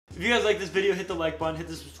If you guys like this video, hit the like button, hit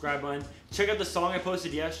the subscribe button. Check out the song I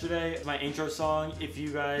posted yesterday. It's my intro song. If you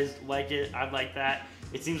guys like it, I'd like that.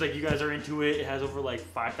 It seems like you guys are into it. It has over like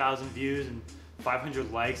 5,000 views and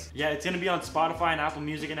 500 likes. Yeah, it's gonna be on Spotify and Apple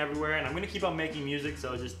Music and everywhere, and I'm gonna keep on making music,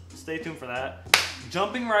 so just stay tuned for that.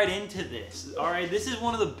 Jumping right into this. All right, this is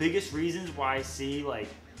one of the biggest reasons why I see like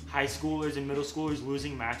high schoolers and middle schoolers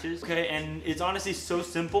losing matches. Okay, and it's honestly so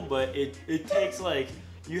simple, but it takes like,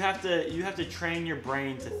 you have to train your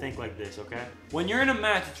brain to think like this, okay? When you're in a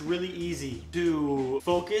match, it's really easy to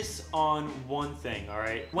focus on one thing, all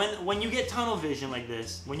right? When you get tunnel vision like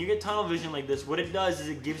this, what it does is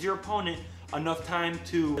it gives your opponent enough time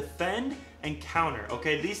to defend and counter,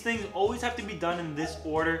 okay? These things always have to be done in this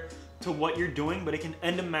order to what you're doing, but it can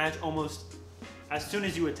end a match almost as soon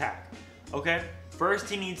as you attack, okay? First,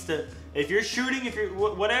 he needs to, if you're shooting,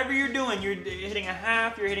 whatever you're doing, you're hitting a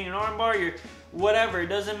half, you're hitting an armbar, you're whatever, it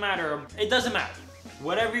doesn't matter. It doesn't matter.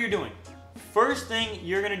 Whatever you're doing. First thing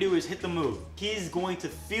you're gonna do is hit the move. He's going to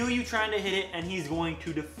feel you trying to hit it, and he's going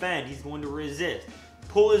to defend. He's going to resist.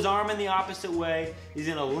 Pull his arm in the opposite way. He's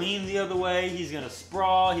gonna lean the other way. He's gonna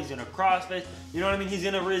sprawl. He's gonna crossface. You know what I mean? He's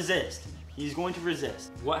gonna resist. He's going to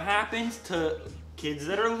resist. What happens to kids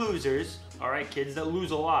that are losers, all right, kids that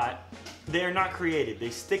lose a lot, they are not creative.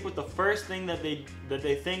 They stick with the first thing that they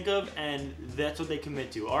think of, and that's what they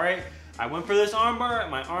commit to. All right, I went for this armbar,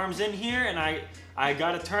 my arm's in here, and I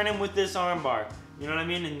gotta turn him with this armbar. You know what I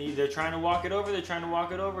mean? And they're trying to walk it over,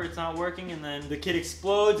 it's not working, and then the kid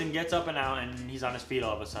explodes and gets up and out, and he's on his feet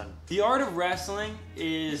all of a sudden. The art of wrestling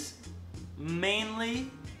is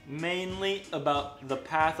mainly about the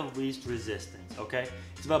path of least resistance, okay?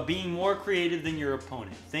 It's about being more creative than your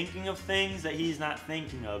opponent, thinking of things that he's not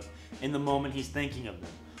thinking of in the moment he's thinking of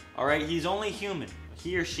them. All right, he's only human,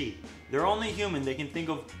 he or she. They're only human. They can think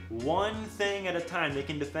of one thing at a time. They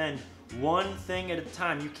can defend one thing at a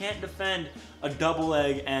time. You can't defend a double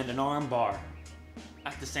leg and an arm bar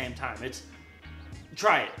at the same time.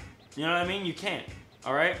 Try it. You know what I mean? You can't,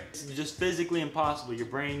 all right? It's just physically impossible. Your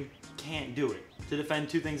brain can't do it to defend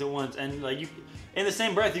two things at once. And like in the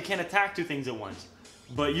same breath, you can't attack two things at once.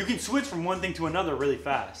 But you can switch from one thing to another really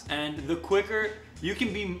fast. And the quicker, you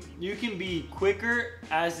can be quicker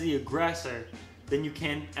as the aggressor than you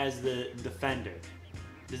can as the defender.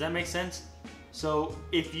 Does that make sense? So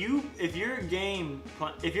if your game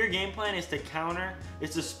plan is to counter,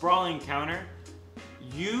 it's a sprawling counter,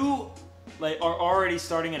 you like are already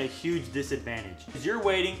starting at a huge disadvantage. Because you're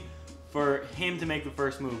waiting for him to make the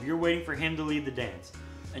first move. You're waiting for him to lead the dance.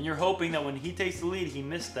 And you're hoping that when he takes the lead, he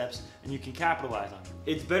missteps and you can capitalize on it.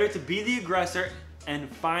 It's better to be the aggressor and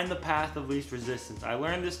find the path of least resistance. I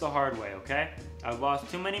learned this the hard way, okay? I've lost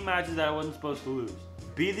too many matches that I wasn't supposed to lose.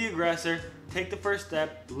 Be the aggressor, take the first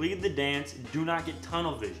step, lead the dance, do not get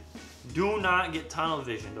tunnel vision. Do not get tunnel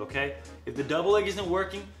visioned, okay? If the double leg isn't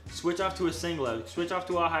working, switch off to a single leg, switch off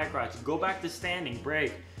to a high crotch, go back to standing,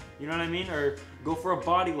 break. You know what I mean? Or go for a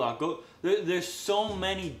body lock. There's so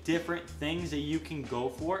many different things that you can go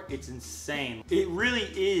for. It's insane. It really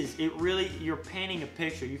is. You're painting a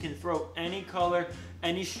picture. You can throw any color,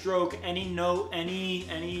 any stroke, any note,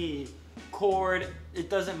 any chord.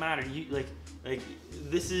 It doesn't matter.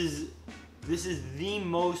 This is the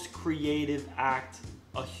most creative act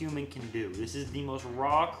a human can do. This is the most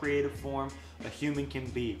raw creative form a human can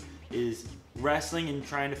be, is wrestling and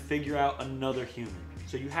trying to figure out another human.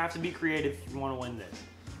 So you have to be creative if you want to win this.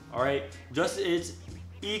 All right, it's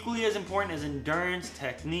equally as important as endurance,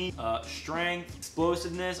 technique, strength,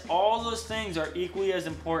 explosiveness. All those things are equally as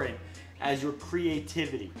important as your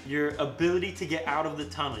creativity, your ability to get out of the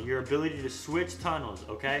tunnel, your ability to switch tunnels,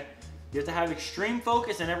 okay? You have to have extreme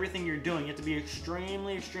focus in everything you're doing. You have to be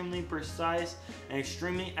extremely, extremely precise and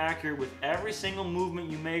extremely accurate with every single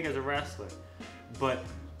movement you make as a wrestler. But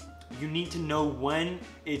you need to know when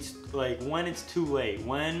it's too late,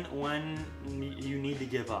 when you need to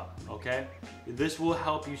give up, okay? This will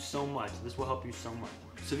help you so much.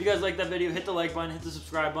 So if you guys like that video, hit the like button, hit the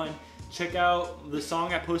subscribe button. Check out the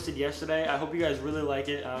song I posted yesterday. I hope you guys really like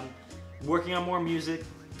it. Working on more music.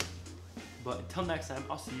 But until next time,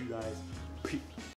 I'll see you guys. Peace.